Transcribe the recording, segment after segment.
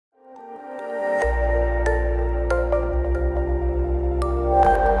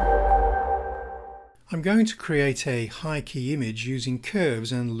I'm going to create a high key image using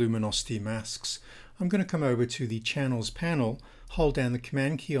curves and luminosity masks. I'm going to come over to the Channels panel, hold down the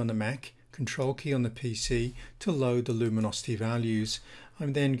Command key on the Mac, Control key on the PC to load the luminosity values.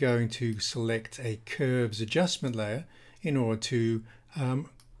 I'm then going to select a curves adjustment layer in order to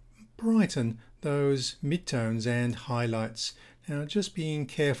brighten those midtones and highlights. Now just being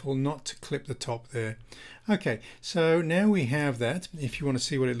careful not to clip the top there. Okay, so now we have that. If you want to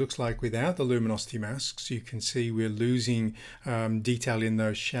see what it looks like without the luminosity masks, you can see we're losing detail in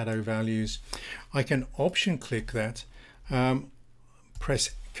those shadow values. I can option click that,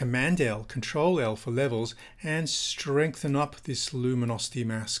 press Command+L, Ctrl+L for levels, and strengthen up this luminosity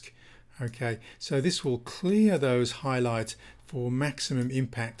mask. Okay, so this will clear those highlights for maximum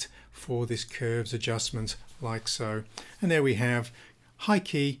impact for this curves adjustment, like so. And there we have high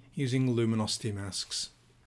key using luminosity masks.